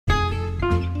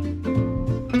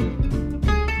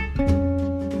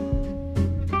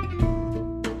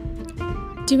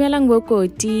Dumelang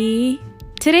Bokoti.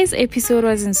 Today's episode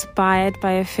was inspired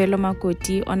by a fellow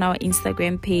Makoti on our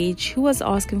Instagram page who was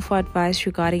asking for advice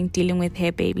regarding dealing with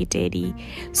her baby daddy.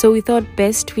 So we thought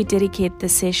best we dedicate the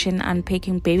session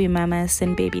unpacking baby mamas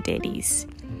and baby daddies.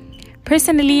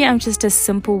 Personally, I'm just a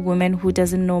simple woman who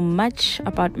doesn't know much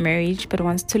about marriage but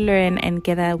wants to learn and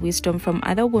gather wisdom from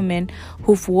other women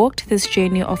who've walked this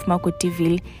journey of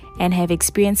Makotiville and have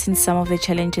experienced in some of the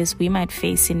challenges we might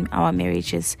face in our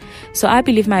marriages. So I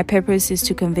believe my purpose is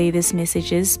to convey these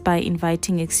messages by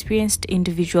inviting experienced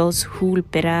individuals who will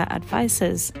better advise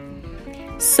us.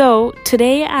 So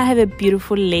today I have a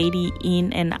beautiful lady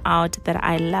in and out that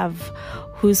I love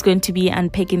who's going to be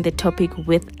unpacking the topic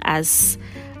with us.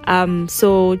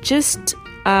 So just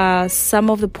some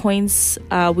of the points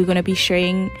we're going to be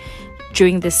sharing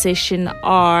during the session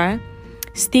are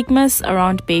stigmas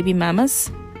around baby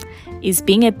mamas. Is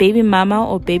being a baby mama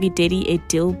or baby daddy a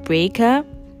deal breaker?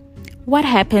 What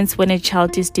happens when a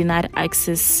child is denied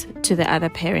access to the other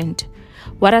parent?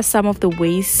 What are some of the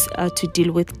ways to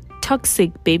deal with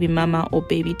toxic baby mama or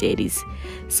baby daddies?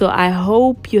 So I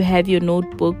hope you have your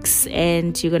notebooks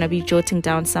and you're going to be jotting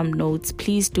down some notes.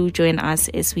 Please do join us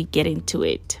as we get into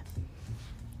it.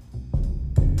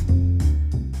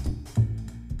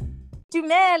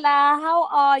 Dumela, how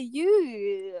are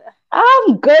you?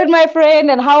 I'm good, my friend.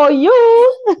 And how are you?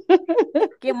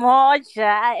 Kimoja,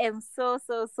 I am so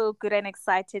good and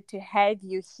excited to have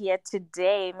you here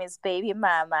today, Miss Baby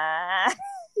Mama.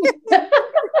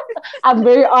 I'm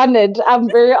very honored. Can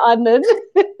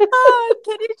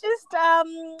you just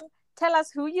tell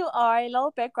us who you are, a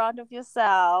little background of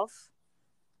yourself?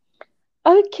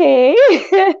 Okay.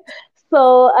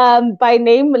 So, by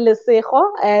name,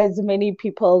 Lesego, as many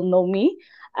people know me.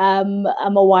 I'm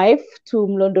a wife to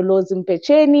Mlondolozi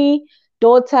Mpecheni,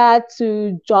 daughter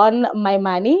to John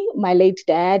Maimani, my late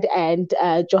dad, and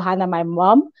Johanna, my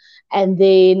mom. And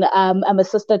then I'm a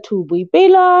sister to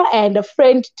Buipela and a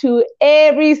friend to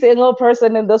every single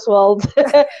person in this world,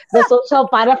 the social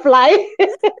butterfly.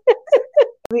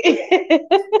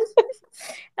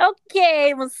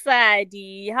 Okay,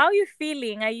 Musadi, how are you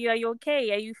feeling? Are you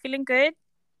okay? Are you feeling good?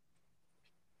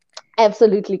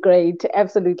 Absolutely great.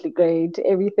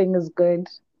 Everything is good.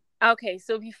 Okay,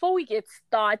 so before we get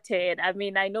started, I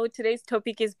mean, I know today's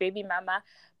topic is baby mama,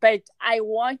 but I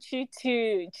want you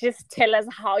to just tell us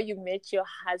how you met your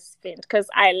husband, because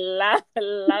I love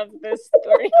this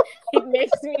story. It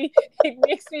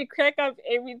makes me crack up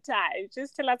every time.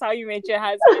 Just tell us how you met your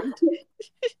husband.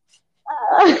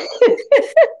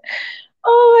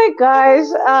 Oh my gosh.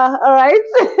 All right.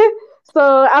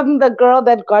 So I'm the girl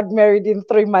that got married in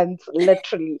 3 months,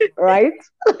 literally, right?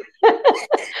 So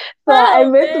I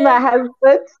met my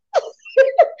husband.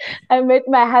 I met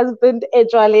my husband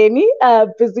Ejwaleni,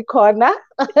 Busy Corner.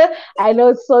 I know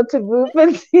it's so taboo,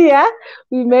 but yeah,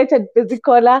 we met at Busy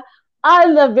Corner.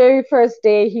 On the very first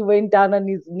day, he went down on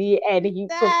his knee and he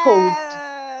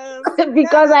proposed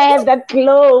because I had that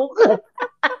glow.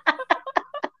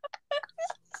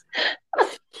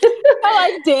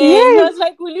 Oh, dang. Yes. He was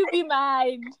like, will you be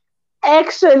mine?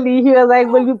 Actually, he was like,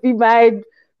 will you be mine?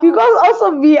 Because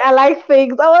also me, I like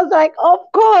things. I was like, of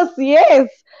course, yes.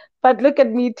 But look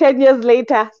at me, 10 years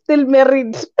later, still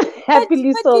married,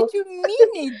 happily so. But did you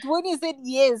mean it when you said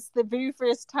yes the very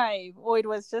first time? Or it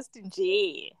was just in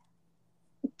jail?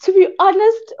 To be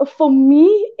honest, for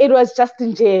me, it was just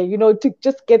in jail, to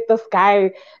just get this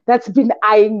guy that's been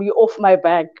eyeing me off my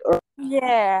back.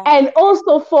 Yeah. And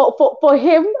also for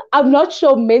him, I'm not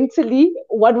sure mentally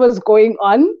what was going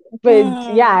on,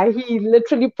 but yeah, he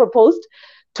literally proposed,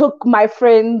 took my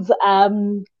friend's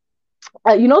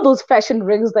those fashion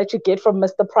rings that you get from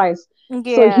Mr. Price.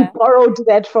 Yeah. So he borrowed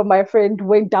that from my friend,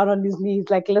 went down on his knees,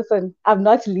 like, listen, I'm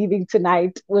not leaving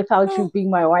tonight without you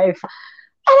being my wife.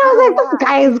 And I was like, this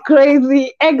guy is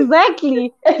crazy.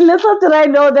 Exactly. Little did I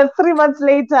know that 3 months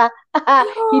later,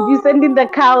 he'd be sending the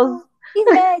cows.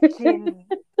 Imagine.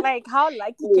 Like, how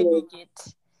lucky can you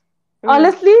get?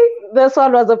 Honestly, this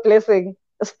one was a blessing.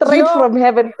 Straight from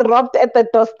heaven, dropped at the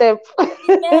doorstep.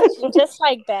 Imagine, just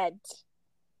like that.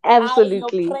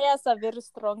 Absolutely. Your prayers are very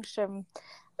strong, Shem.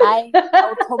 I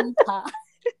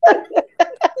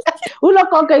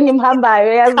Ulokoke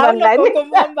ngimhambayo yazi bangani. Ulokoke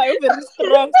ngimhambayo very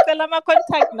strong. Stella my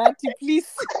contact nathi,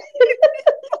 please.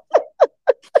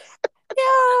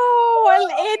 Well,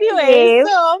 anyway,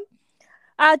 so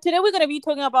today we're going to be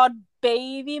talking about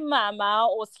baby mama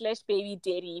or / baby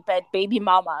daddy, but baby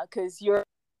mama because you're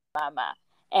mama.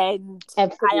 And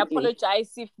absolutely. I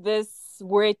apologize if this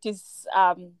word is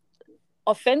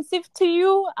offensive to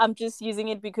you. I'm just using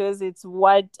it because it's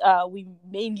what we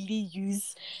mainly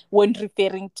use when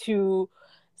referring to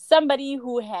somebody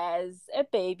who has a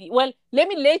baby. Well, let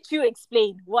me let you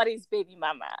explain what is baby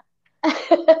mama.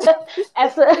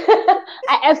 I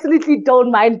absolutely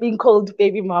don't mind being called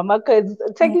baby mama because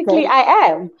technically Okay. I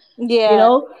am, you Yeah.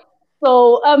 know.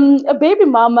 So, a baby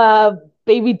mama,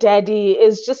 baby daddy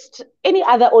is just any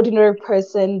other ordinary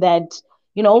person that,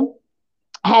 you know,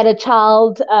 had a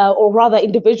child, or rather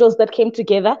individuals that came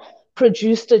together,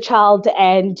 produced a child,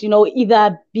 and,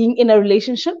 either being in a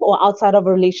relationship or outside of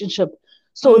a relationship.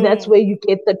 So that's Mm. where you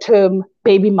get the term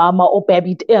baby mama or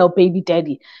baby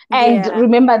daddy. And Yeah.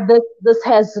 remember, this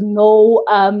has no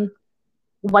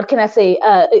what can I say,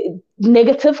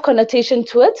 negative connotation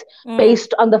to it, Mm.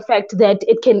 based on the fact that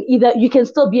you can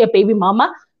still be a baby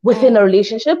mama within a Mm.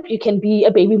 relationship, you can be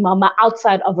a baby mama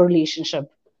outside of a relationship.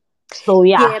 So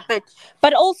yeah. Yeah,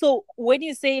 but also when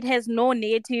you say it has no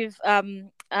negative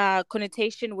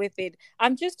connotation with it,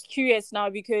 I'm just curious now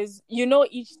because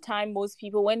each time most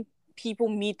people when people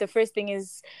meet, the first thing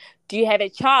is, do you have a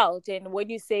child? And when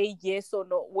you say yes or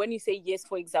no, when you say yes,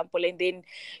 for example, and then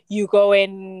you go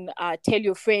and tell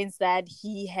your friends that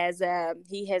he has a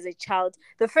child,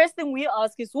 the first thing we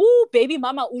ask is, "Ooh, baby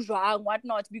mama ujang,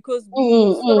 whatnot," because we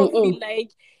Mm, sort mm, of mm. feel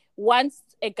like once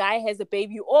a guy has a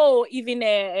baby or even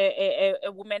a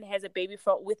woman has a baby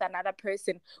with another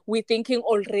person, we're thinking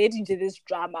already into this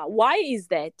drama. Why is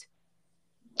that?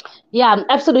 Yeah,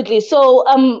 absolutely. So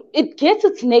it gets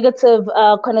its negative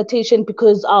connotation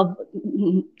because of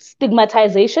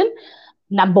stigmatization,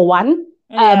 number one,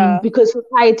 Yeah. because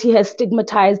society has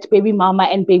stigmatized baby mama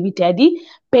and baby daddy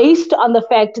based on the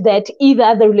fact that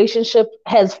either the relationship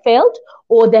has failed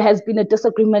or there has been a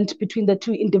disagreement between the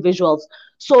two individuals.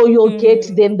 So you'll get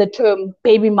Mm. then the term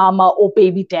baby mama or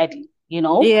baby daddy,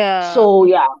 Yeah. So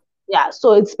yeah. Yeah,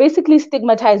 so it's basically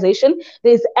stigmatization.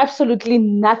 There's absolutely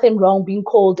nothing wrong being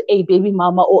called a baby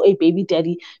mama or a baby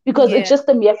daddy because it's Yeah. just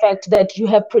the mere fact that you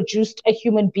have produced a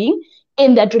human being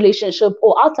in that relationship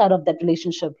or outside of that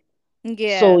relationship.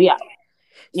 So Yeah. yeah,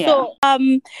 yeah. So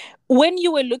when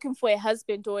you were looking for a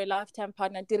husband or a lifetime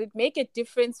partner, did it make a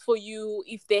difference for you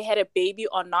if they had a baby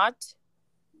or not?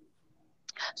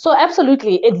 So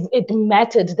absolutely, it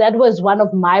mattered. That was one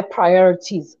of my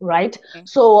priorities, right? Mm.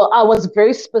 So I was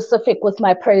very specific with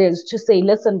my prayers to say,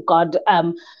 listen, God,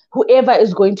 whoever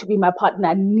is going to be my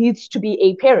partner needs to be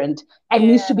a parent and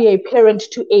needs to Yeah. be a parent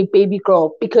to a baby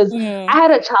girl because Mm. I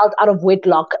had a child out of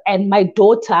wedlock and my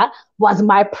daughter was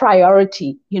my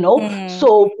priority. Mm.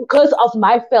 So because of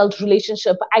my failed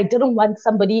relationship, I didn't want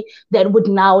somebody that would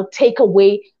now take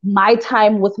away my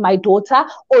time with my daughter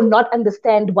or not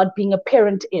understand what being a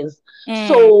parent is. Mm.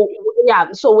 So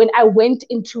yeah, so when I went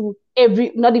into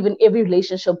not even every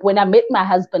relationship, when I met my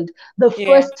husband, the Yeah.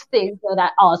 first thing that I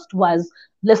asked was,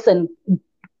 listen,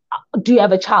 do you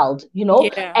have a child?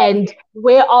 Yeah. And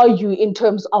where are you in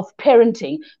terms of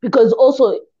parenting? Because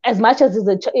also, as much as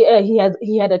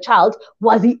he had a child,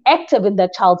 was he active in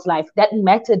that child's life? That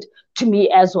mattered to me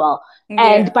as well.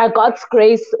 And Yeah. by God's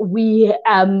grace, he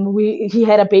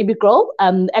had a baby girl.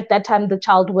 At that time, the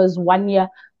child was 1 year,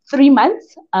 3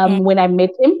 months, Mm. when I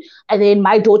met him. And then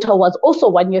my daughter was also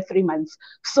 1 year, 3 months.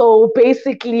 So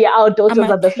basically, our I'm daughters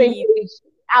a are the same tweet. age.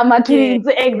 I'm a Yeah. twins,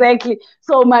 exactly.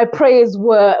 So my prayers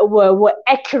were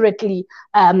accurately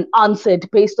answered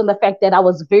based on the fact that I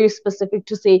was very specific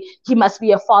to say he must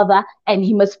be a father and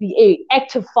he must be a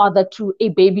active father to a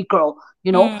baby girl.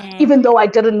 Mm. Even though I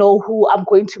didn't know who I'm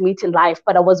going to meet in life,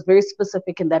 but I was very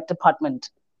specific in that department.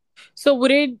 So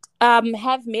would it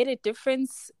have made a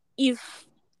difference if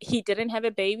he didn't have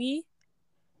a baby?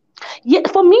 Yeah,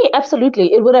 for me,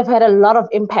 absolutely, it would have had a lot of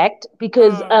impact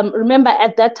because Mm. remember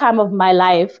at that time of my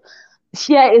life,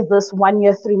 here is this 1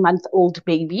 year, 3 month old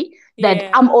baby that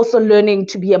Yeah. I'm also learning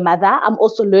to be a mother. I'm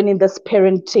also learning this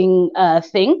parenting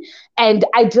thing. And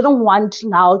I didn't want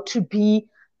now to be,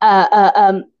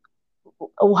 how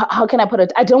can I put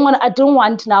it? I don't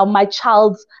want now my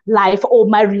child's life or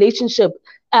my relationship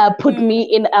put Mm. me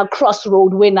in a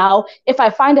crossroad where now if I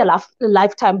find a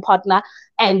lifetime partner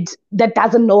and that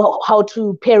doesn't know how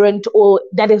to parent or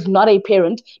that is not a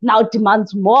parent now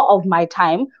demands more of my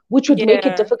time, which would make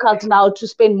it Yeah. difficult now to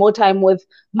spend more time with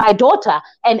my daughter.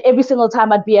 And every single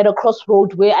time I'd be at a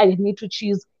crossroad where I need to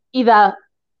choose either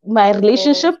my Oh.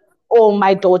 relationship or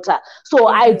my daughter. So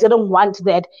I Mm. didn't want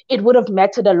that. It would have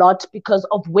mattered a lot because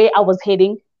of where I was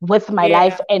heading with my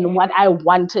life Yeah. and what I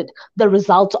wanted, the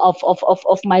result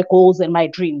of my goals and my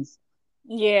dreams.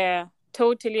 Yeah.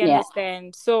 Totally Yeah.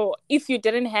 understand. So if you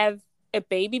didn't have a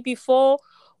baby before,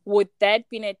 would that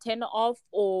been a turn off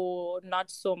or not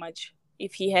so much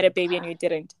if he had a baby and you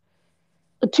didn't?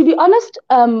 To be honest,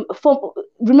 for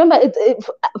remember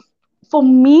for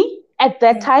me at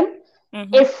that Mm. time,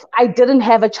 Mm-hmm. If I didn't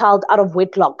have a child out of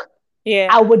wedlock, Yeah.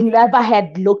 I would never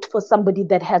had looked for somebody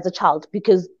that has a child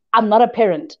because I'm not a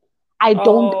parent. I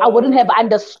wouldn't have Oh,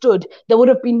 understood. There would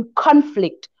have been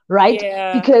conflict, right?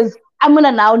 yeah. Because I'm going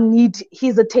to now need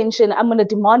his attention. I'm going to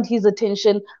demand his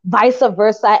attention, vice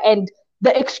versa. And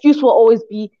the excuse will always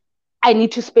be, I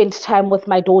need to spend time with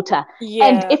my daughter.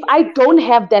 And Yeah. if I don't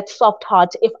have that soft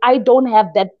heart, if I don't have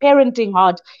that parenting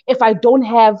heart, if I don't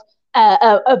have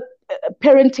a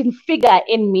parenting figure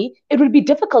in me, it will be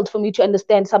difficult for me to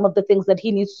understand some of the things that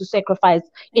he needs to sacrifice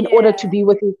in order to Yeah. be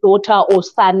with his daughter or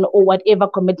son or whatever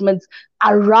commitments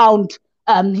around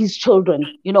his children,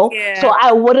 you know. So Yeah.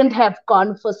 I wouldn't have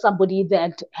gone for somebody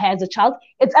that has a child.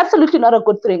 It's absolutely not a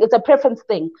good thing. It's a preference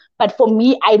thing. But for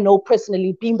me, I know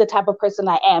personally, being the type of person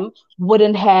I am,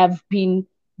 wouldn't have been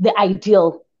the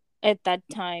ideal At that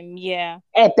time, yeah.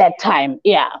 at that time.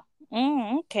 Yeah.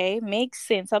 Okay, makes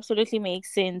sense. Absolutely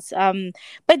makes sense.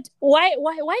 But why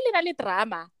little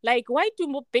drama? Like, why do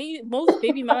most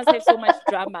baby mamas have so much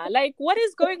drama? Like, what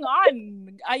is going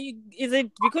on? Is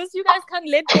it because you guys can't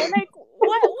let go? Like,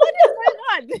 what is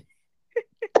going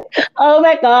Oh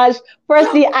my gosh.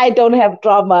 Firstly, on? I don't have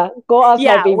drama. Go ask my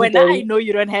Yeah, baby when I daddy. know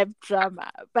you don't have drama,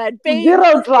 but Zero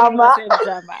most baby drama, must have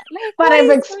drama. Like, but what I've is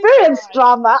going experienced on?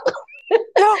 drama.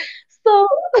 So,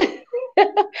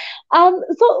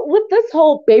 so with this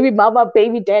whole baby mama,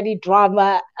 baby daddy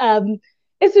drama,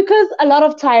 it's because a lot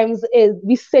of times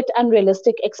we set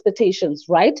unrealistic expectations,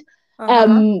 right?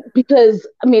 Uh-huh. Because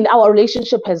I mean, our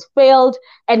relationship has failed,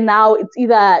 and now it's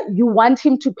either you want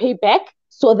him to pay back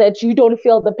so that you don't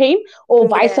feel the pain, or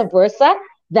vice Yeah. versa.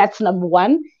 That's number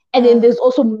one. And then Mm. there's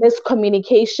also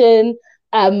miscommunication.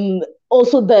 Um,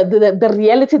 Also the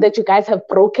reality that you guys have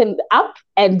broken up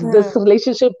and this Mm.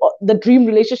 relationship, the dream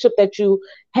relationship that you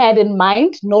had in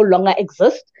mind no longer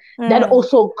exists. That Mm.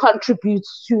 also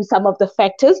contributes to some of the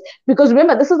factors, because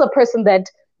remember, this is a person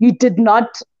that you did not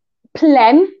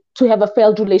plan to have a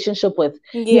failed relationship with.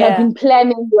 You have Yeah. been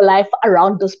planning your life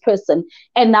around this person,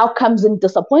 and now comes in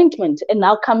disappointment, and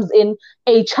now comes in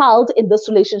a child in this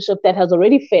relationship that has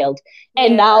already failed,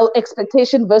 and Yeah. now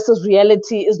expectation versus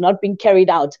reality is not being carried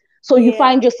out. So you Yeah.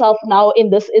 find yourself now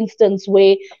in this instance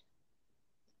where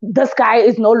this guy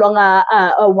is no longer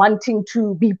wanting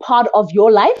to be part of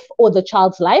your life or the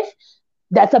child's life.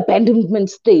 That's abandonment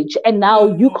stage, and now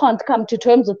you Mm. can't come to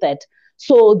terms with that.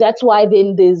 So that's why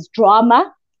then there's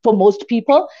drama for most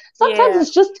people. Sometimes Yeah.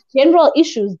 it's just general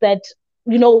issues that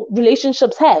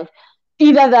relationships have.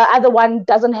 Either the other one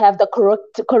doesn't have the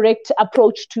correct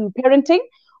approach to parenting,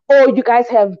 or you guys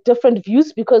have different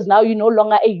views because now you're no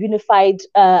longer a unified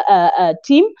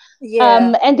team.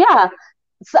 Yeah. And yeah,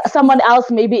 someone else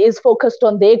maybe is focused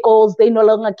on their goals. They no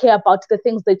longer care about the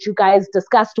things that you guys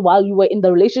discussed while you were in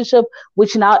the relationship,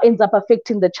 which now ends up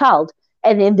affecting the child.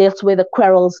 And then that's where the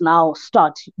quarrels now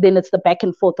start. Then it's the back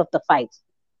and forth of the fights.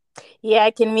 Yeah,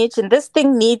 I can imagine this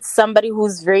thing needs somebody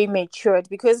who's very matured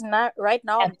because now, right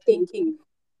now, I'm thinking, Absolutely.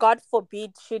 God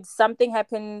forbid, should something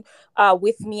happen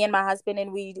with me and my husband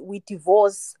and we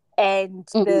divorce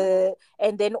Mhm.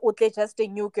 and then Otle just a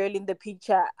new girl in the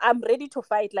picture. I'm ready to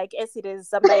fight like as it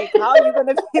is. I'm like, how are you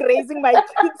gonna be raising my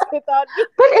kids without me?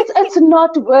 But it's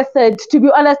not worth it, to be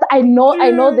honest. I know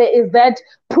Dude. there is that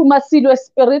Pumasilo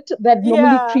spirit that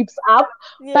normally Yeah. creeps up,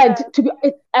 but Yeah.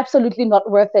 it's absolutely not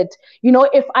worth it.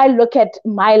 If I look at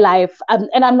my life, and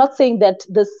I'm not saying that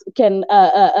this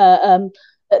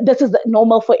is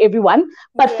normal for everyone,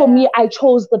 but for Yeah. me, I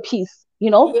chose the peace.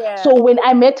 Yeah. So when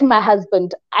I met my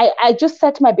husband, I just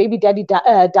sat my baby daddy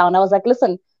down. I was like,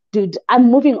 listen, dude, I'm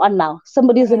moving on now.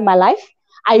 Somebody's in my Mm. life.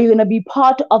 Are you going to be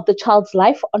part of the child's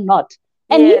life or not?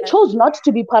 And he Yeah. chose not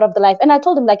to be part of the life. And I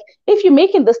told him, like, if you're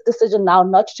making this decision now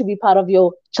not to be part of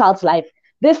your child's life,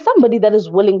 there's somebody that is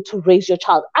willing to raise your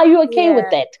child. Are you okay with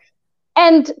Yeah. that?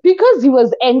 And because he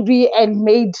was angry and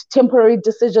made temporary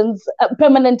decisions,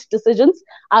 permanent decisions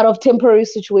out of temporary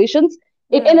situations,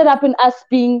 it ended Mm. up in us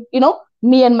being,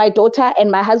 me and my daughter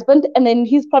and my husband. And then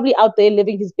he's probably out there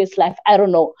living his best life. I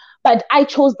don't know. But I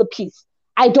chose the peace.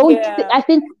 Yeah. I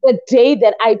think the day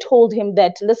that I told him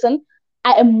that, listen,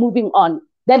 I am moving on,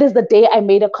 that is the day I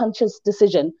made a conscious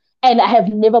decision. And I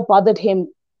have never bothered him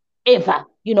ever,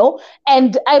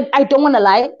 And I don't want to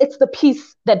lie, it's the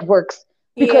peace that works.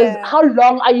 Because Yeah. how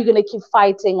long are you going to keep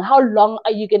fighting? How long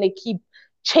are you going to keep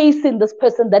chasing this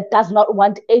person that does not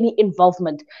want any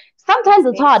involvement? Sometimes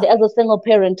it's hard as Exactly. a single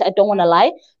parent, I don't want to Mm.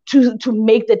 lie, to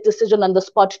make that decision on the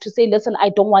spot, to say, listen, I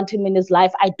don't want him in his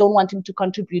life. I don't want him to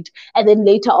contribute. And then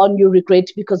later on, you regret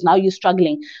because now you're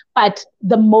struggling. But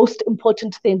the most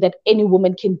important thing that any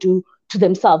woman can do to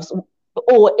themselves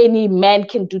or any man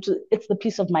can do it's the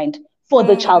peace of mind for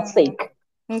the child's Mm. sake.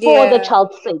 for the Yeah.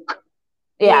 child's sake.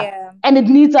 Yeah. Yeah. And it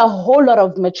needs a whole lot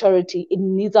of maturity. It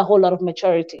needs a whole lot of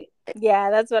maturity. Yeah,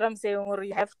 that's what I'm saying. Or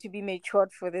you have to be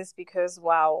matured for this because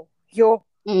wow, yo,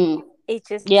 Mm. it's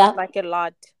just Yeah. like a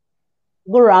lot.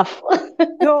 Rough.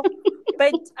 Yo,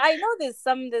 but I know there's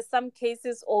some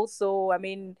cases also. I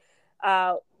mean,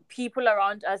 uh, people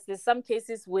around us. There's some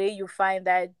cases where you find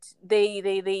that they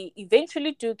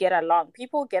eventually do get along.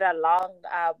 People get along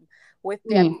with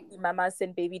their Mm. baby mamas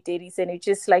and baby daddies, and it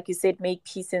just like you said, make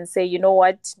peace and say, you know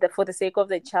what, for the sake of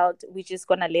the child, we're just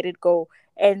gonna let it go.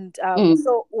 And Mm.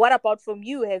 so, what about from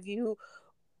you? Have you?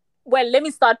 Well, let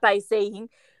me start by saying,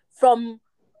 from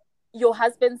your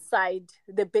husband's side,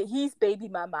 his baby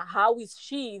mama, how is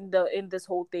she in this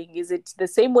whole thing? Is it the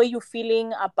same way you're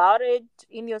feeling about it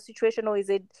in your situation, or is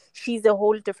it she's a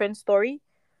whole different story?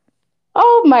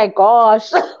 Oh my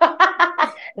gosh.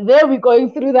 There we're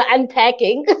going through the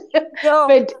unpacking. Yo,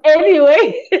 But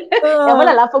anyway, uh,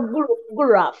 yabona lapho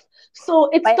rough. So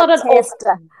it by a started off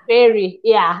tester. very,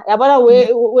 yeah. Yabona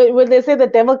when they say the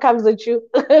devil comes at you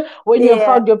when you have Yeah,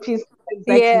 found your peace.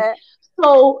 Exactly. yeah,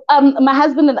 So my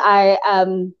husband and I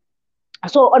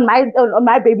so on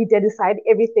my baby daddy side,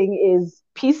 everything is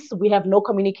peace. We have no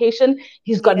communication.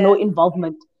 He's got no yeah.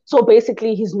 involvement. So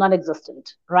basically, he's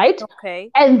non-existent, right? Okay.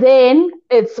 And then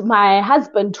it's my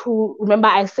husband who, remember,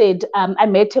 I said I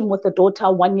met him with a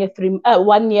daughter 1 year,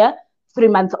 3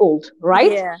 months old,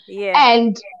 right? Yeah, yeah.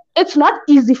 And it's not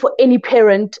easy for any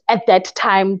parent at that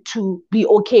time to be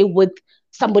okay with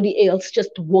somebody else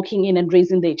just walking in and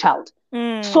raising their child.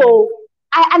 Mm, So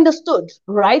I understood,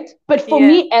 right? But for yeah,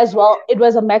 me as well, it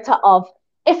was a matter of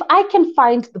if I can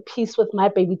find the peace with my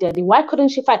baby daddy, why couldn't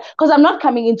she find? Because I'm not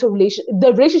coming into relation.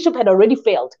 The relationship had already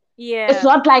failed. It's yeah.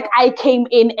 not like I came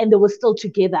in and they were still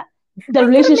together. The I could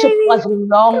relationship maybe, was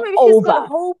long maybe she's got over.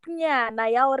 hope, yeah.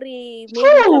 Nayaori, maybe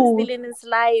I'm still True, in his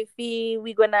life.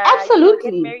 We're gonna, get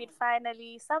absolutely. married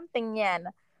finally. Something, yeah.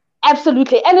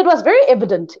 Absolutely. And it was very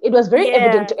evident. It was very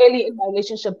evident Yeah. early in my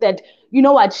relationship that, you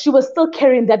know what, she was still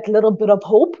carrying that little bit of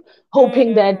hope, hoping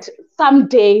Mm, that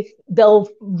someday they'll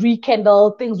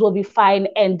rekindle, things will be fine.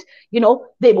 And,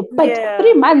 they will. But yeah.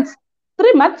 3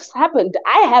 months happened.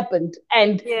 I happened.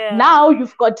 And Yeah. now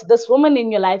you've got this woman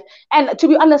in your life. And to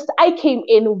be honest, I came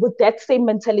in with that same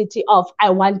mentality of, I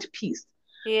want peace.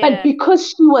 But Yeah. because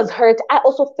she was hurt, I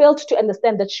also failed to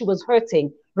understand that she was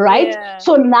hurting, right? Yeah.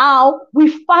 So now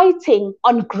we're fighting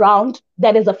on ground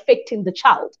that is affecting the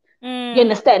child. You Mm,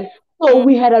 understand? So mm,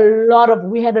 we had a lot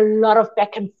of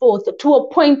back and forth to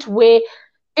a point where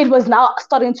it was now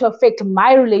starting to affect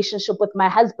my relationship with my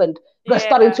husband. It was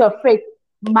starting yeah. to affect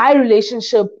my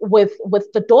relationship with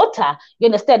the daughter. You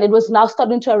understand? It was now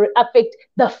starting to affect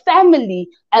the family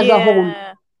as a whole.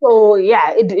 Yeah. So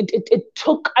yeah, it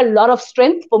took a lot of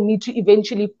strength for me to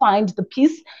eventually find the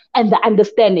peace and the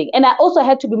understanding. And I also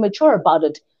had to be mature about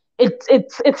it.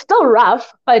 It's still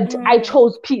rough, but I Mm,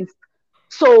 chose peace.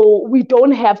 So we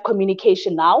don't have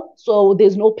communication now. So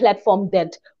there's no platform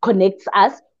that connects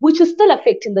us, which is still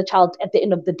affecting the child at the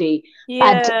end of the day.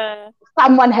 But yeah.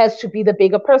 someone has to be the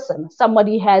bigger person.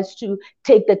 Somebody has to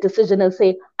take that decision and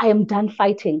say, I am done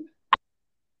fighting.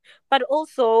 But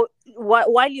also,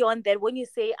 while you're on that, when you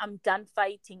say I'm done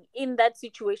fighting, in that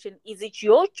situation, is it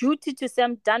your duty to say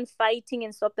I'm done fighting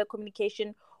and stop the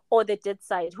communication, or the dead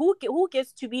side? Who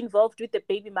gets to be involved with the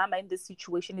baby mama in this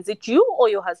situation? Is it you or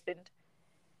your husband?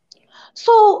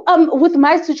 So with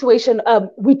my situation,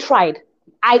 we tried.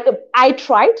 I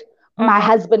tried. Uh My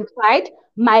huh. husband tried.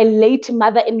 My late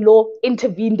mother-in-law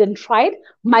intervened and tried.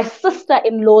 My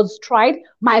sister-in-laws tried.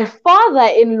 My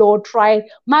father-in-law tried.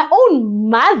 My own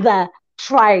mother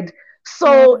tried.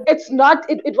 So Mm,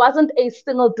 it wasn't a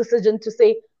single decision to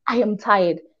say, I am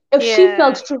tired. If she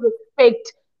felt yeah. to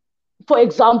respect, for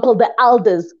example, the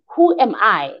elders, who am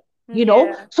I?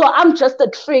 Yeah. So I'm just a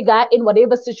trigger in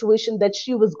whatever situation that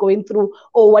she was going through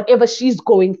or whatever she's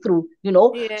going through.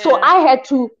 So Yeah. I had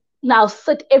to now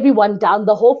sit everyone down,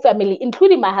 the whole family,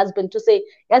 including my husband, to say,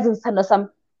 Yazin Sanasam,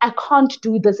 I can't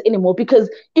do this anymore because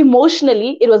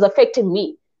emotionally it was affecting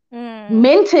me. Mm,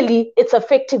 Mentally, it's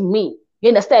affecting me. You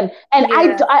understand? And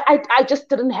yeah. I just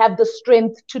didn't have the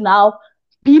strength to now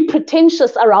be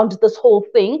pretentious around this whole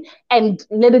thing and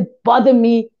let it bother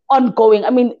me ongoing. I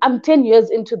mean, I'm 10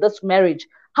 years into this marriage.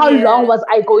 How long Yeah. was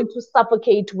I going to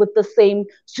suffocate with the same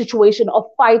situation of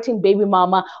fighting baby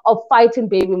mama, of fighting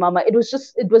baby mama? It was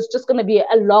just going to be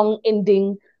a long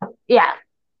ending, yeah,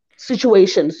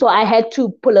 situation. So I had to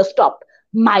pull a stop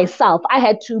myself. I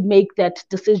had to make that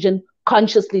decision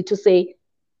consciously to say,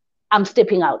 I'm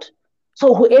stepping out.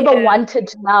 So whoever Yeah.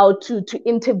 wanted now to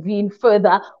intervene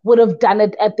further would have done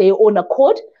it at their own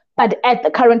accord. But at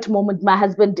the current moment, my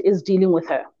husband is dealing with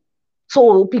her.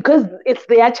 So because it's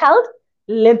their child,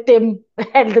 let them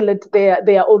handle it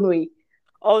their own way.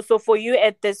 Also, for you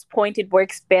at this point, it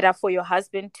works better for your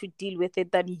husband to deal with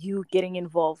it than you getting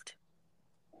involved.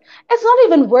 It's not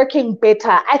even working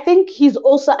better. I think he's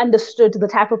also understood the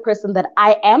type of person that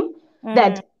I am, Mm,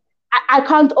 that I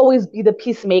can't always be the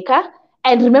peacemaker.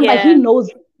 And remember, yeah.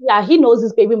 he knows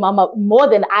his baby mama more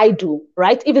than I do,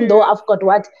 right? Even though True. I've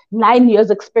got 9 years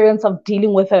experience of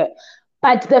dealing with her.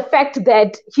 But the fact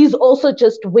that he's also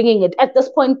just winging it at this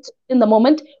point in the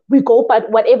moment, we go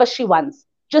but whatever she wants,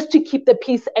 just to keep the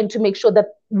peace and to make sure that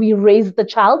we raise the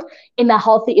child in a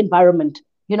healthy environment.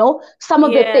 Some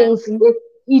of the Yeah. things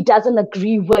he doesn't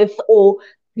agree with, or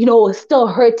still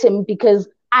hurt him because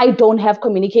I don't have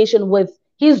communication with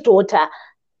his daughter.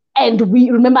 And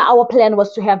we remember our plan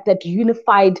was to have that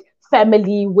unified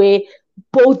family where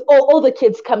all the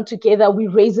kids come together. We're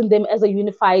raising them as a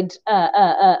unified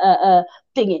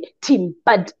team,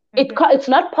 but Hmm. it's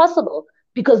not possible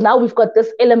because now we've got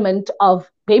this element of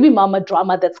baby mama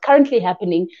drama that's currently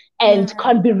happening and Mm.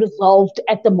 can't be resolved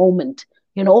at the moment.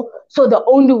 So the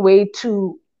only way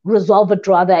to resolve it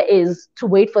rather is to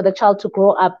wait for the child to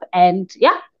grow up and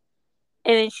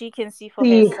And then she can see for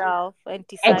see herself and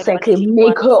decide what exactly she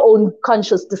make her wants. own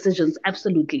conscious decisions.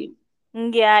 Absolutely.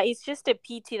 Yeah, it's just a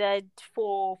pity that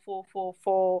for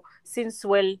since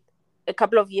well a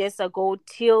couple of years ago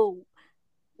till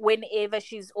whenever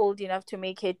she's old enough to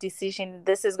make her decision,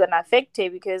 this is gonna affect her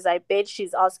because I bet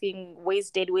she's asking,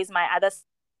 "Where's dad? Where's my other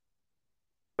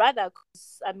brother?"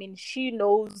 Because I mean, she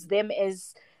knows them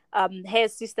as her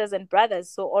sisters and brothers.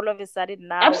 So all of a sudden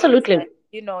now it's Absolutely. like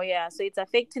yeah. So it's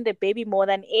affecting the baby more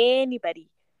than anybody.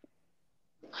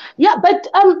 Yeah, but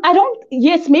I don't.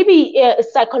 Yes, maybe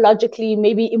psychologically,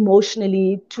 maybe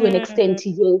emotionally, to an Mm, extent,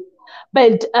 yes.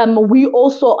 But we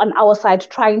also on our side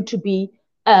trying to be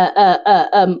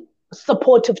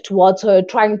supportive towards her,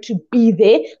 trying to be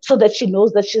there so that she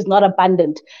knows that she's not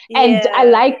abandoned. And yeah. I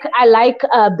like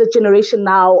the generation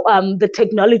now, the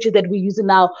technology that we're using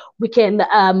now. We can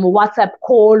WhatsApp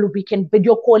call, we can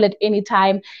video call at any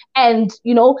time, and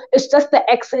it's just the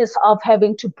excess of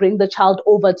having to bring the child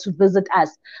over to visit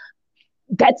us.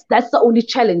 That's the only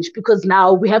challenge because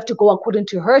now we have to go according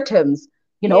to her terms.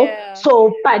 Yeah.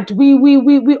 So but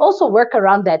we also work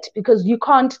around that because you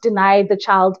can't deny the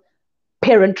child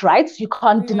parent rights, you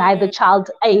can't deny the Mm, child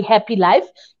a happy life,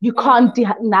 you can't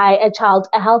mm, deny a child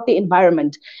a healthy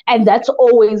environment. And that's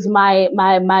always my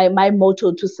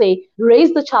motto, to say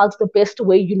raise the child the best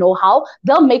way you know how.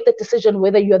 They'll make the decision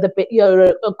whether you're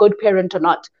a good parent or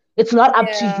not. It's not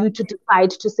up to yeah. you to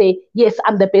decide to say, yes,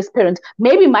 I'm the best parent.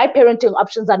 Maybe my parenting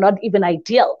options are not even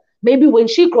ideal. Maybe when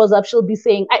she grows up, she'll be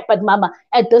saying, but mama,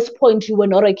 at this point, you were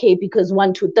not okay because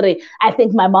one, two, three. I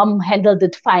think my mom handled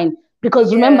it fine.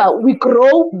 Because Yeah. remember, we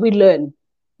grow, we learn.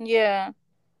 Yeah.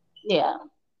 Yeah.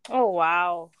 Oh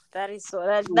wow. That is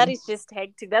just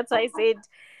hectic. That's why I said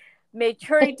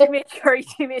maturity,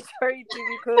 maturity, maturity,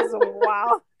 because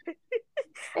wow.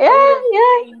 I would Yeah, have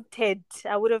yeah. fainted.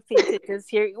 I would have fainted just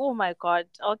hearing. Oh my god.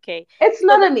 Okay. It's So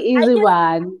not an maybe easy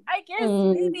one. I guess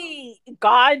Mm. maybe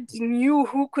God knew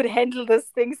who could handle these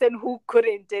things and who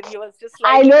couldn't, and he was just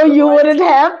I like, know you know you what? wouldn't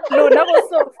have. No, never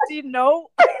softy, no.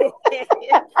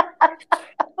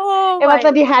 Oh It was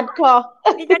my the hardcore.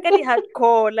 Itakadi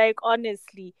hardcore, like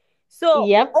honestly. So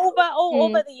Yep. over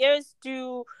Mm. the years,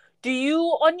 do you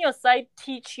on your side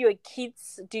teach your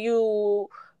kids? Do you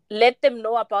let them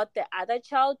know about the other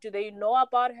child? Do they know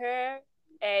about her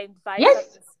and vice Yes.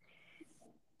 versa?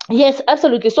 Yes,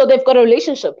 absolutely. So they've got a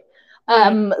relationship.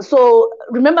 Mm, So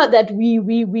remember that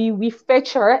we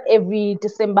fetch her every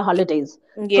December holidays.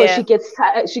 So yeah.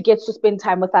 she gets to spend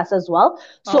time with us as well.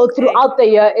 So Okay. throughout the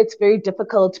year, it's very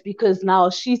difficult because now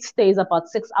she stays about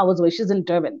 6 hours away. She's in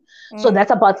Durban, so Mm,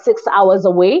 that's about 6 hours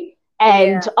away.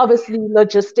 And yeah. obviously,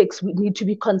 logistics need to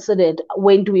be considered.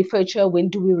 When do we fetch her? When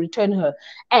do we return her?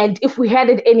 And if we had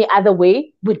it any other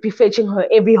way, we'd be fetching her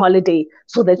every holiday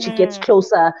so that she gets Mm,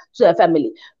 closer to her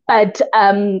family. But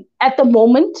at the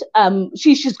moment,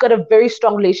 she's got a very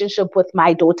strong relationship with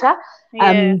my daughter.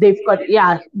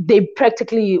 yeah. They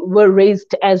practically were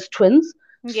raised as twins.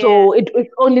 Yeah. So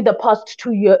it's only the past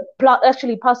 2 years,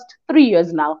 actually past 3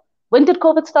 years now. When did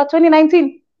COVID start?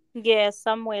 2019. Yeah.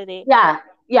 Somewhere there.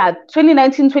 Yeah,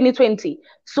 2019, 2020.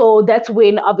 So that's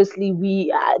when obviously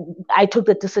I took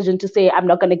the decision to say I'm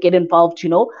not going to get involved.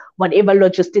 Whatever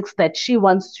logistics that she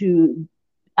wants to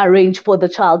arrange for the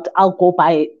child, I'll go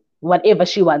by whatever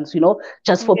she wants,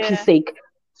 just for peace Yeah. sake.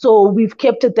 So we've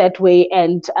kept it that way.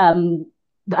 And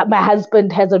my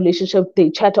husband has a relationship. They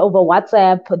chat over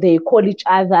WhatsApp. They call each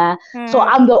other. So Mm.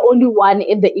 I'm the only one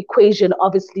in the equation,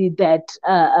 obviously, that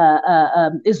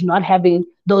is not having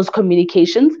those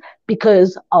communications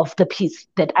because of the peace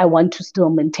that I want to still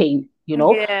maintain.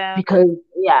 Yeah. Because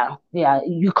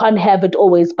you can't have it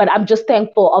always. But I'm just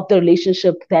thankful of the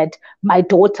relationship that my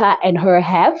daughter and her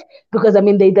have, because I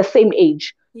mean they're the same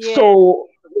age. Yeah. So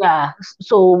yeah,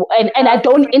 so and I Love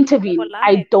don't friends for intervene.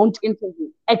 I life. don't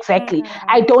intervene. Exactly.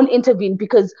 I Mm. don't intervene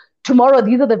because tomorrow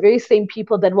these are the very same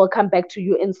people that will come back to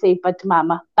you and say, but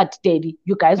mama, but daddy,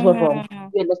 you guys were wrong.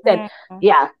 Mm. You understand? Mm.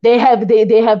 Yeah, they have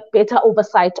better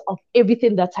oversight of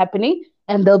everything that's happening,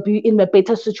 and they'll be in a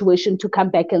better situation to come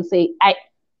back and say, I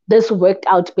this worked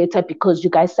out better because you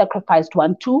guys sacrificed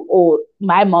one, two, or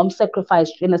my mom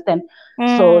sacrificed. You understand?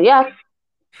 So Mm. yeah.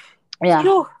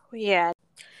 Phew. Yeah.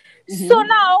 So Hmm.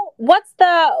 now, what's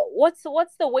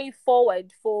the way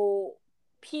forward for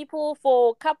people,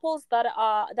 for couples that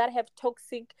have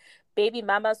toxic baby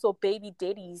mamas or baby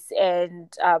daddies,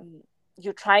 and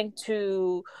you're trying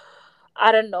to,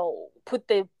 I don't know, put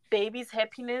the baby's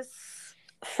happiness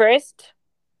first?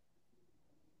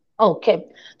 Okay.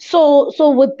 So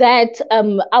with that,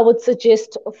 I would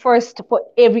suggest first for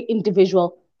every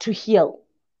individual to heal,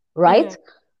 Mm, right?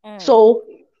 mm, So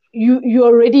you're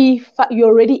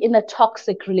already in a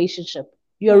toxic relationship.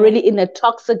 You're mm, already in a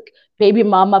toxic baby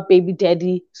mama, baby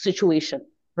daddy situation,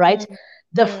 right? mm,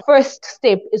 The mm. first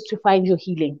step is to find your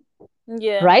healing,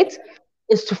 Yeah. right?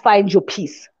 Is to find your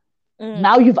peace. Mm,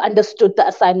 Now you've understood the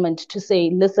assignment to say,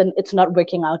 listen, it's not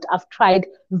working out. I've tried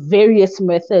various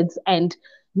methods and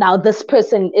now this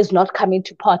person is not coming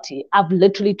to party. I've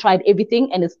literally tried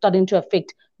everything and it's starting to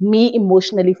affect me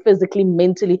emotionally, physically,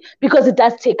 mentally, because it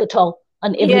does take a toll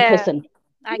on every yeah, person,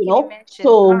 I can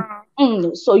imagine.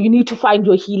 so you need to find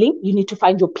your healing, you need to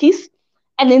find your peace,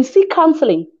 and then seek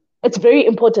counseling. It's very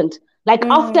important. Like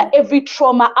after Mm, every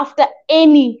trauma, after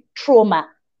any trauma,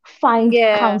 find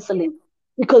yeah, counseling.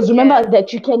 Because yeah, remember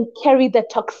that you can carry the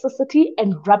toxicity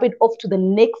and rub it off to the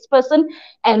next person,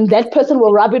 and that person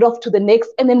will rub it off to the next,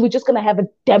 and then we're just gonna have a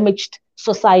damaged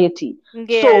society.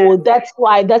 yeah, So that's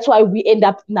why we end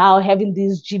up now having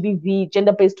these GBV,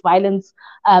 gender-based violence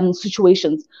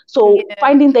situations. So yeah,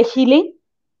 finding the healing,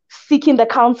 seeking the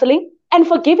counseling, and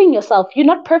forgiving yourself. You're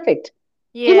not perfect.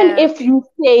 Even yeah, if you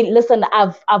say, "Listen,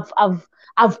 I've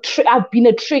been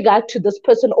a trigger to this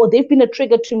person, or they've been a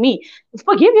trigger to me,"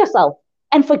 forgive yourself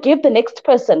and forgive the next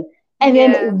person. And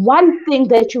then yeah, one thing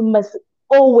that you must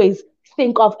always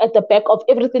think of at the back of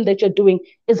everything that you're doing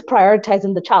is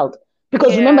prioritizing the child.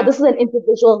 Because remember, yeah, this is an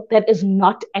individual that is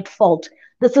not at fault.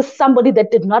 This is somebody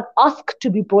that did not ask to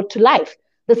be brought to life.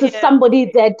 This is yeah.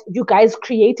 somebody that you guys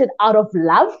created out of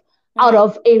love, out Mm,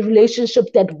 of a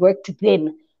relationship that worked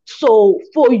then. So,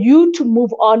 for you to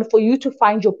move on, for you to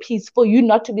find your peace, for you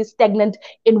not to be stagnant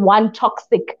in one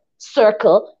toxic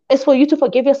circle, is for you to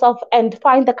forgive yourself and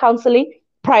find the counseling,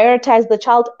 prioritize the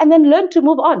child, and then learn to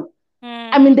move on.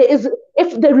 I mm, mean,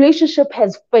 if the relationship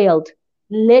has failed,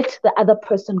 let the other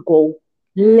person go.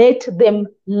 mm. Let them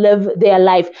live their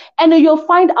life. And you'll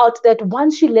find out that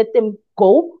once you let them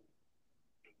go,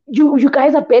 you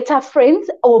guys are better friends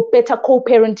or better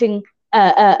co-parenting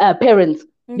parents.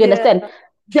 You Yeah, understand?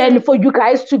 true. Than for you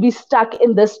guys to be stuck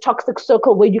in this toxic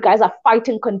circle where you guys are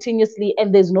fighting continuously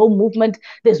and there's no movement,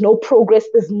 there's no progress,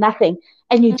 there's nothing,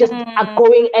 and you just are Mm,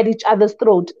 going at each other's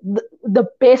throat. The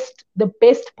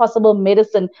best possible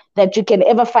medicine that you can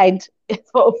ever find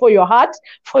for your heart,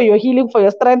 for your healing, for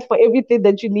your strength, for everything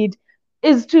that you need,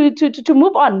 is to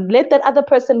move on. Let that other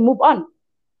person move on.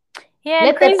 yeah,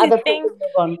 and Let that crazy other thing, person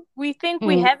move on. we think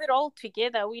we Mm. have it all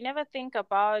together. We never think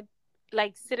about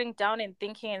like sitting down and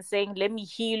thinking and saying, let me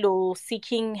heal, or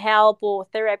seeking help or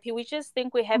therapy. We just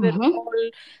think we have it Hmm. all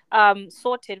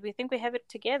sorted. We think we have it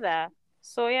together.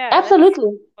 So yeah, that's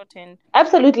Absolutely. important.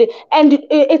 Absolutely. And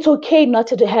it's okay not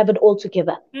to have it all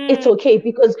together. It's Mm, okay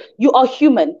because you are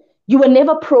human. You were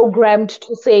never programmed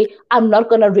to say, I'm not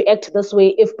going to react this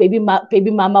way if baby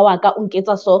mama waka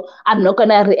unketa so. I'm not going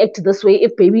to react this way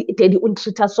if baby daddy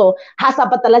untreata so. Hasa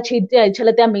patala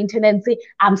chelete ya maintenance,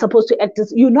 I'm supposed to act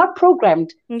this. You're not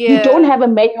programmed. You don't yeah. have a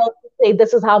manual to say,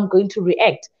 this is how I'm going to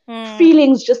react. Mm,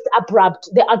 Feelings just abrupt.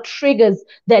 There are triggers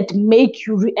that make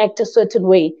you react a certain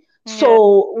way. yeah.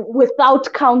 So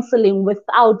without counseling,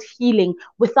 without healing,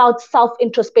 without self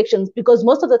introspections, because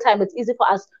most of the time it's easy for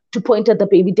us to point at the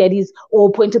baby daddies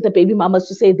or point at the baby mamas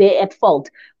to say they're at fault.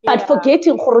 But Yeah.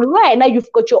 forgetting, now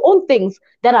you've got your own things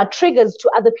that are triggers to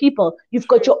other people. You've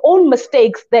got True. your own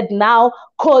mistakes that now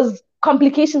cause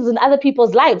complications in other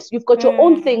people's lives. You've got your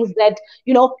own things that,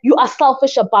 you know, you are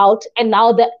selfish about, and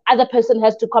now the other person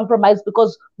has to compromise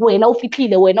because wena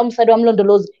ufihlile, wena umsadi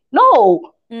wamlondolozi. No.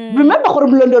 Remember,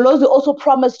 Mlondolozi also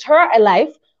promised her a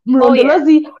life.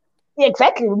 Mlondolozi,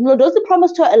 exactly. Mlondolozi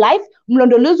promised her a life.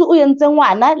 Mlondolozi uyentse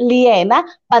ngwana le yena,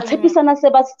 ba tshepisana se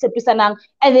ba tshepisanang.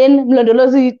 And then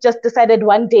Mlondolozi just decided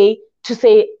one day to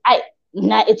say,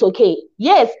 nah, it's okay.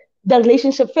 Yes, the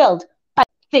relationship failed, but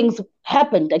things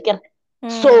happened again.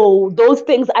 So those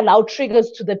things are now triggers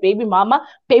to the baby mama.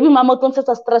 Baby mama don't set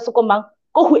a stress ko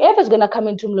whoever's gonna come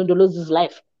into Mlondolozi's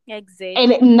life. Exactly.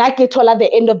 And naketola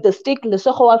the end of the stick,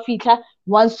 Lesotho Africa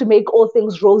wants to make all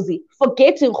things rosy,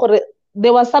 forgetting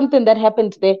there was something that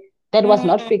happened there that was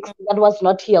not fixed, that was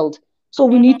not healed. So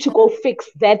we need to go fix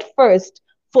that first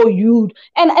for you.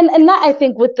 And now I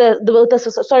think with the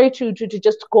sorry to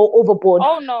just go overboard.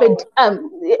 Oh no.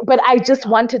 But I just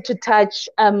wanted to touch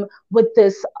with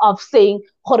this of saying,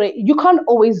 you can't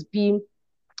always be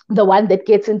the one that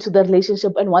gets into the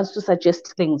relationship and wants to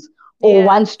suggest things or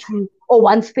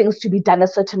wants things to be done a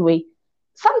certain way.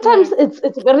 Sometimes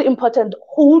it's very important.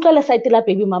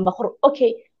 Baby mama,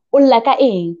 okay,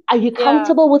 are you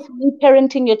comfortable with me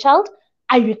parenting your child?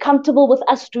 Are you comfortable with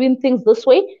us doing things this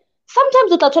way?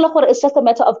 Sometimes it's just a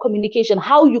matter of communication,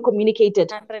 how you communicate it.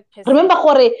 100%. Remember,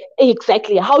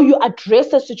 exactly how you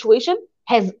address a situation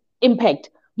has impact.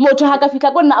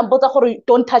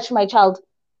 Don't touch my child.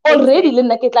 Already,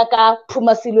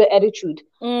 attitude.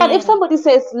 But if somebody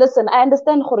says, listen, I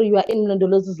understand you are in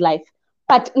Mlondolozi's life,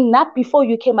 but not before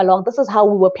you came along, this is how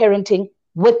we were parenting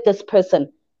with this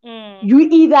person. You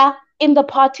either in the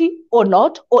party or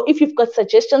not, or if you've got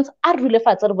suggestions, I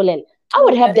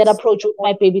would have that approach with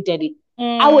my baby daddy.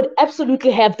 I would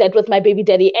absolutely have that with my baby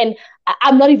daddy. And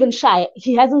I'm not even shy.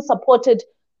 He hasn't supported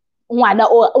one,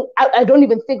 or I don't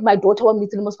even think my daughter will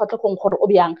meet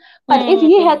the but if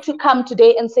he had to come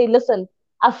today and say, listen,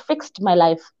 I've fixed my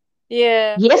life.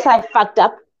 Yeah. Yes, I fucked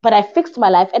up, but I fixed my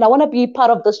life and I want to be part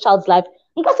of this child's life.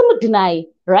 I'm going to deny,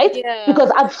 right? Yeah.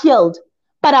 Because I've healed.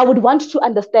 But I would want to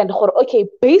understand, okay,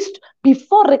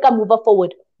 before Rika move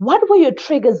forward, what were your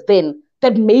triggers then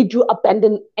that made you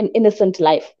abandon an innocent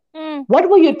life? What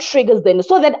were your triggers then?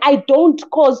 So that I don't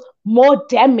cause more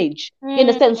damage. You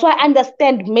understand? So I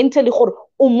understand mentally,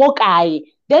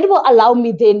 that will allow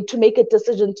me then to make a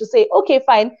decision to say, okay,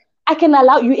 fine, I can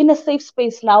allow you in a safe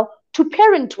space now to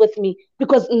parent with me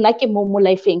because and I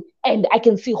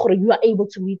can see you are able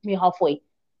to meet me halfway.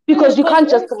 Because you can't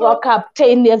just rock up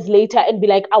 10 years later and be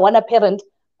like, I want a parent,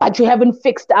 but you haven't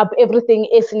fixed up everything.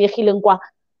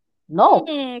 No.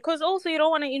 Because also you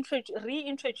don't want to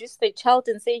reintroduce the child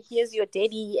and say, here's your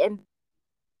daddy, and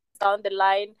down the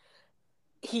line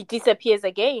he disappears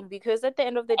again. Because at the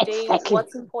end of the day,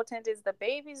 what's important is the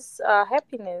baby's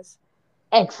happiness.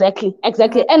 Exactly.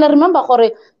 And I remember,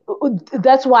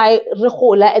 that's why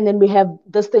and then we have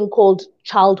this thing called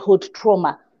childhood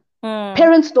trauma.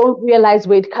 Parents don't realize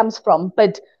where it comes from,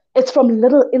 but it's from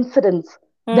little incidents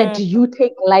that you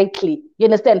take lightly. You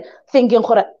understand? Thinking,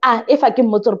 if I can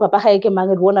motor papa, it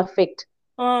won't affect.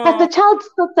 But the child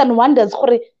sits and wonders,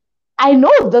 I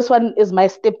know this one is my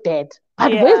stepdad,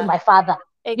 but where's my father?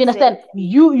 Exactly. You understand?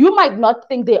 You might not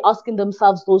think they're asking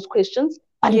themselves those questions,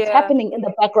 but it's happening in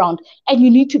the background. And you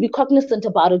need to be cognizant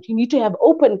about it. You need to have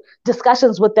open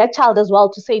discussions with that child as well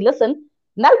to say, listen,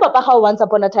 Nal Papa, how once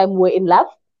upon a time we were in love.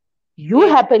 You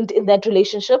happened in that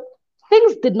relationship.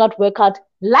 Things did not work out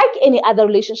like any other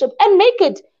relationship, and make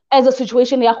it as a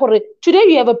situation. Today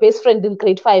you have a best friend in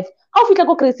grade 5. How if you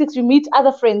go grade 6, you meet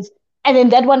other friends, and then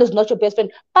that one is not your best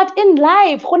friend. But in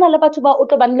life,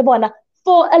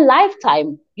 for a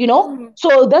lifetime, you know?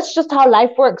 So that's just how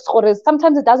life works.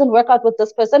 Sometimes it doesn't work out with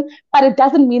this person, but it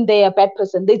doesn't mean they're a bad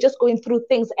person. They're just going through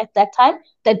things at that time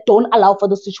that don't allow for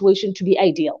the situation to be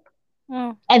ideal.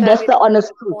 And that's the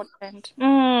honest truth.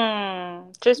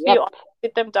 Just be honest,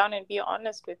 sit them down and be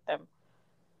honest with them.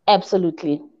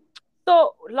 Absolutely.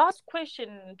 So, last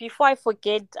question before I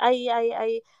forget,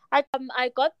 I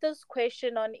got this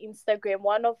question on Instagram.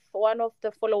 One of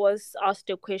the followers asked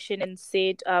a question and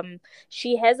said,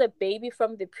 she has a baby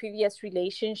from the previous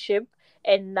relationship,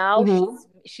 and now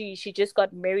she just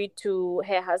got married to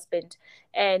her husband,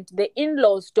 and the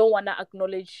in-laws don't want to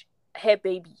acknowledge her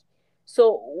baby.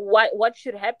 So what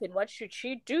should happen? What should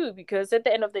she do? Because at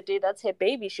the end of the day, that's her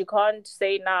baby. She can't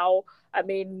say now, I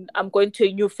mean, I'm going to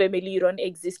a new family, you don't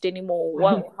exist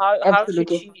anymore. How should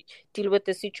she deal with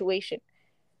the situation?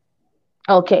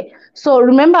 Okay. So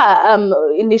remember,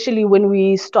 initially when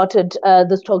we started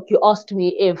this talk, you asked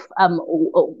me if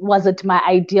was it my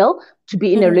ideal to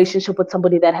be in a relationship with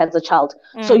somebody that has a child.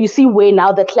 So you see where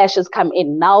now the clashes come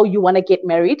in. Now you want to get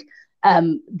married.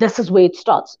 this is where it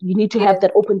starts. You need to have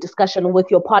that open discussion with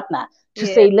your partner to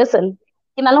say, listen,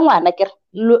 are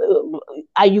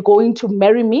you going to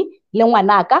marry me?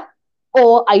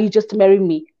 Or are you just marrying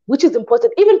me? Which is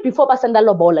important. Even before Basanda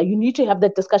Lobola, you need to have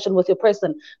that discussion with your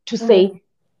person to say,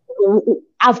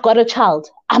 I've got a child.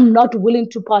 I'm not willing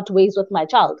to part ways with my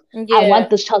child. I want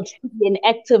this child to be an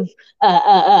active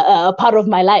part of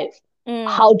my life.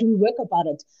 How do we work about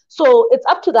it? So it's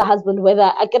up to the husband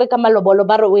whether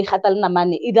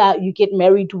either you get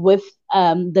married with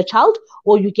the child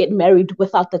or you get married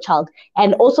without the child.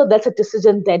 And also that's a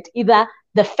decision that either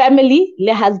the family,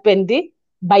 le husband,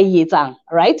 by Yezang,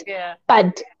 right? Yeah.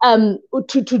 But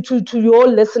to your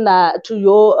listener, to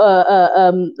your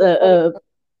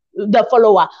the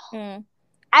follower,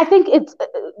 I think it's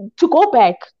to go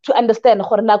back to understand.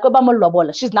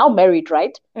 She's now married,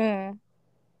 right? Did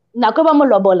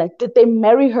they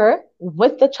marry her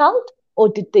with the child or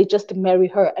did they just marry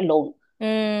her alone?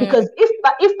 Because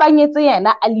if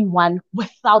Banyetse Ali one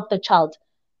without the child,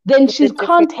 then she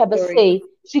can't have a say.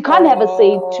 She can't have a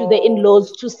say to the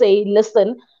in-laws to say,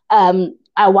 listen,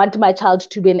 I want my child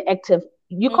to be an active.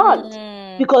 You can't.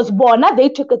 Because Bona, they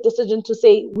took a decision to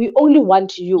say, we only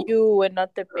want you. You were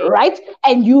not the baby. Right?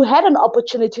 And you had an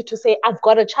opportunity to say, I've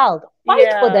got a child.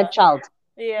 Fight for that child.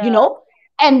 Yeah. You know?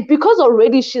 And because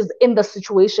already she's in the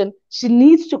situation, she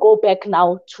needs to go back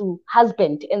now to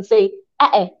husband and say,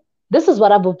 this is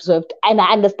what I've observed. And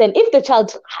I understand if the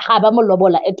child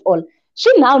habamolobola at all, she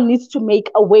now needs to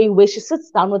make a way where she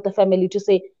sits down with the family to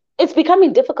say, it's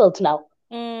becoming difficult now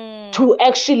to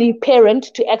actually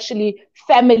parent, to actually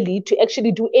family, to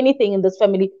actually do anything in this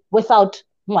family without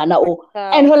Mwana.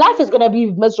 And her life is going to be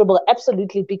miserable,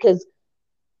 absolutely, because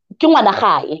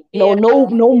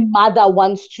no mother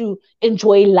wants to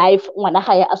enjoy life.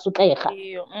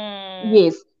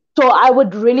 Yes. So I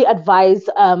would really advise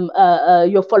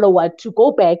your follower to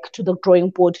go back to the drawing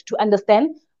board to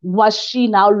understand, was she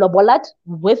now lobolat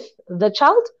with the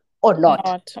child or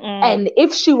not? And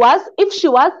if she was,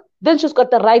 then she's got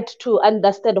the right to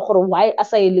understand why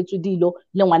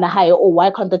or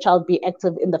why can't the child be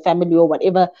active in the family or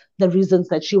whatever the reasons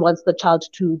that she wants the child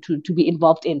to be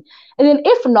involved in. And then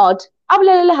if not,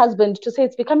 Ablalele husband to say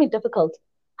it's becoming difficult.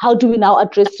 How do we now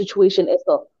address situation as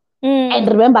well? And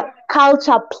remember,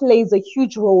 culture plays a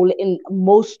huge role in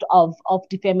most of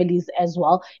the families as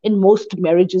well, in most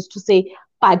marriages, to say,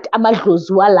 but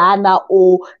amadlozwalana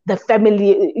or the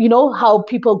family, you know, how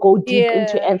people go deep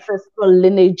into ancestral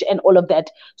lineage and all of that.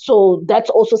 So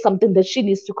that's also something that she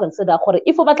needs to consider.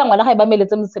 If out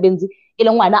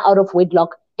of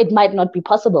wedlock, it might not be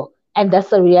possible. And that's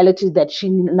the reality that she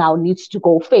now needs to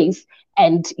go face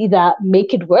and either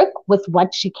make it work with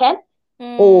what she can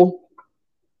or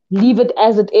leave it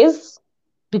as it is,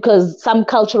 because some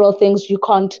cultural things you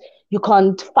can't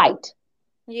fight.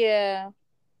 Yeah.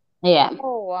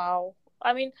 Oh wow.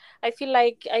 I mean, I feel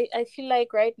like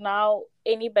right now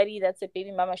anybody that's a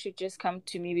baby mama should just come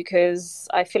to me, because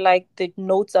I feel like the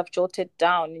notes I've jotted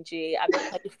down, I'm a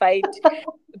qualified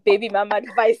baby mama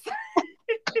advice.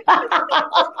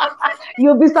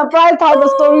 You'll be surprised how the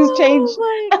stories change.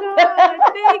 Oh my God.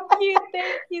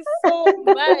 Thank you so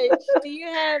much. Do you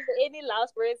have any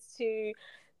last words to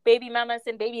baby mamas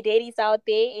and baby daddies out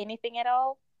there? Anything at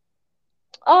all?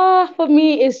 For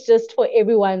me, it's just for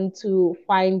everyone to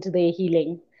find their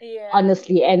healing,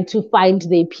 honestly, and to find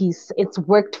their peace. It's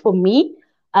worked for me.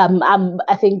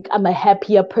 I think I'm a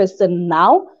happier person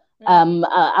now. I'm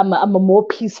a more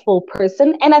peaceful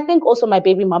person, and I think also my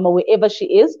baby mama, wherever she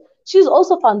is, she's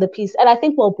also found the peace. And I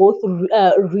think we'll both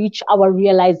reach our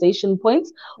realization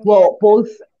points. We'll both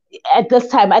at this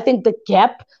time. I think the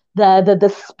gap, the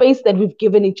space that we've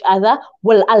given each other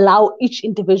will allow each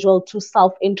individual to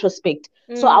self-introspect.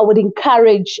 So I would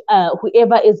encourage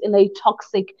whoever is in a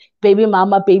toxic baby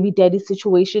mama, baby daddy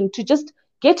situation to just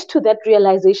get to that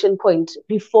realization point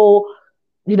before,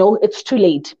 you know, it's too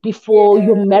late, before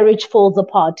your marriage falls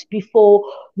apart, before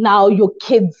now your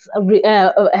kids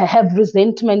have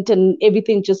resentment and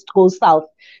everything just goes south.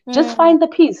 Just find the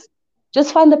peace.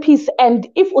 Just find the peace. And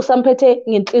if usampete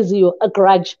ngenhliziyo a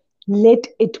grudge, let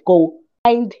it go.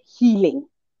 Find healing.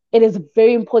 It is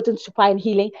very important to find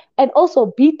healing, and also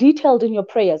be detailed in your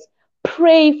prayers.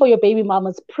 Pray for your baby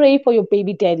mamas, pray for your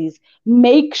baby daddies.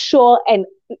 Make sure and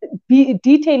be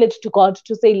detail it to God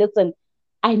to say, listen,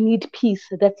 I need peace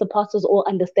that surpasses all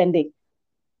understanding.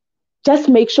 Just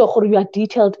make sure you are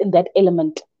detailed in that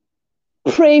element.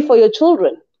 Pray for your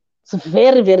children. It's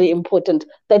very, very important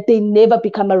that they never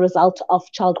become a result of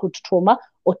childhood trauma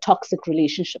or toxic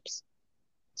relationships.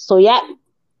 So yeah.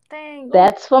 Thank.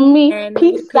 That's for me. And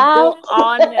we Peace could go out.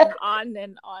 on and on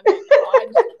and on and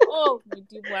on. Oh,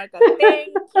 Mudiwaka,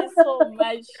 thank you so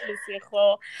much,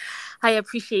 Lesego. I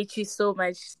appreciate you so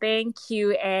much. Thank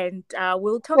you, and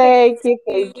we'll talk again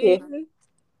Thank you. soon.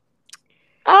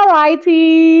 All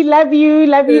righty. Love you.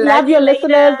 Love Love you your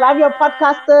listeners. Love your later.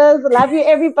 podcasters. Love you,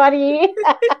 everybody.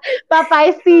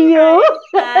 Bye-bye. See you.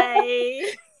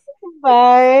 Bye.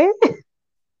 Bye.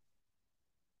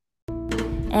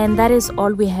 And that is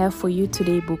all we have for you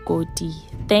today, Bukoti.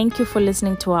 Thank you for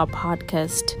listening to our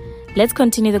podcast. Let's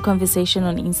continue the conversation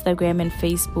on Instagram and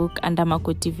Facebook under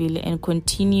Makotiville and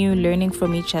continue learning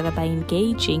from each other by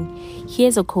engaging.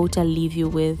 Here's a quote I'll leave you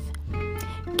with.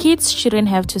 Kids shouldn't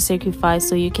have to sacrifice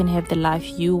so you can have the life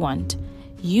you want.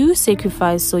 You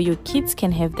sacrifice so your kids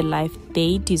can have the life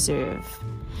they deserve.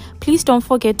 Please don't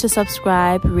forget to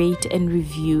subscribe, rate, and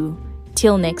review.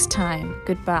 Till next time,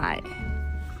 goodbye.